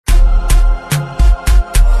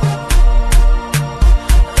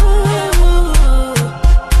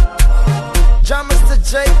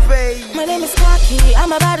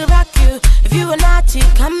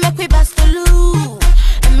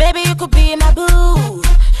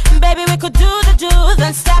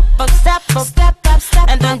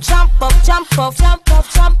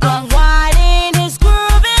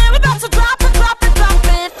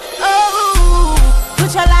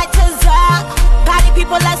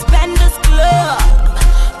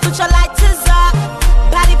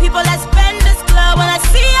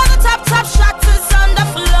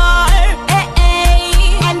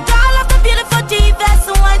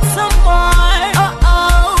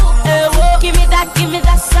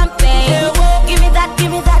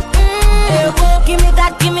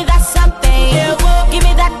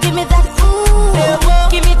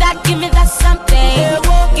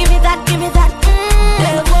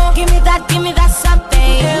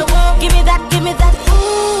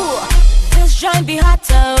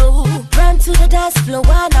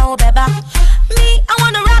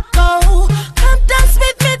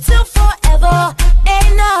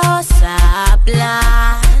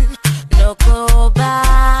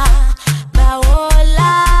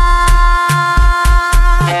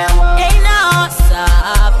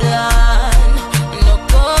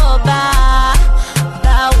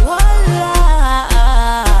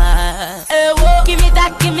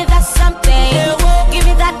that, give me that something. Give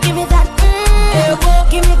me that, give me that.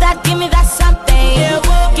 Give me that, give me that something.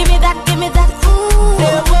 Give me that, give me that.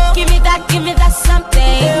 Give me that, give me that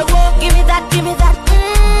something. Give me that, give me that.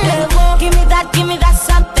 Give me that, give me that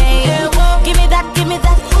something. Give me that, give me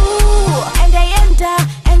that. And they enter,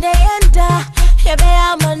 and they enter. Here they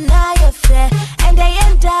are, manaya fair. And they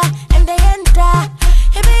enter, and they enter.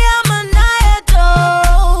 Here they are, manaya do.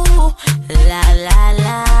 La la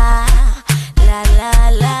la, la la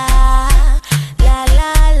la, la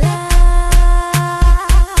la la.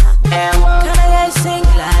 Can I just sing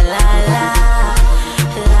la la la,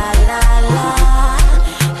 la la la,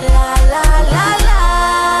 la la la la.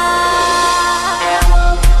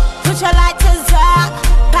 Put your lighters up,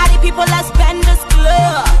 party people, let's bend this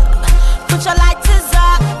club. Put your lighters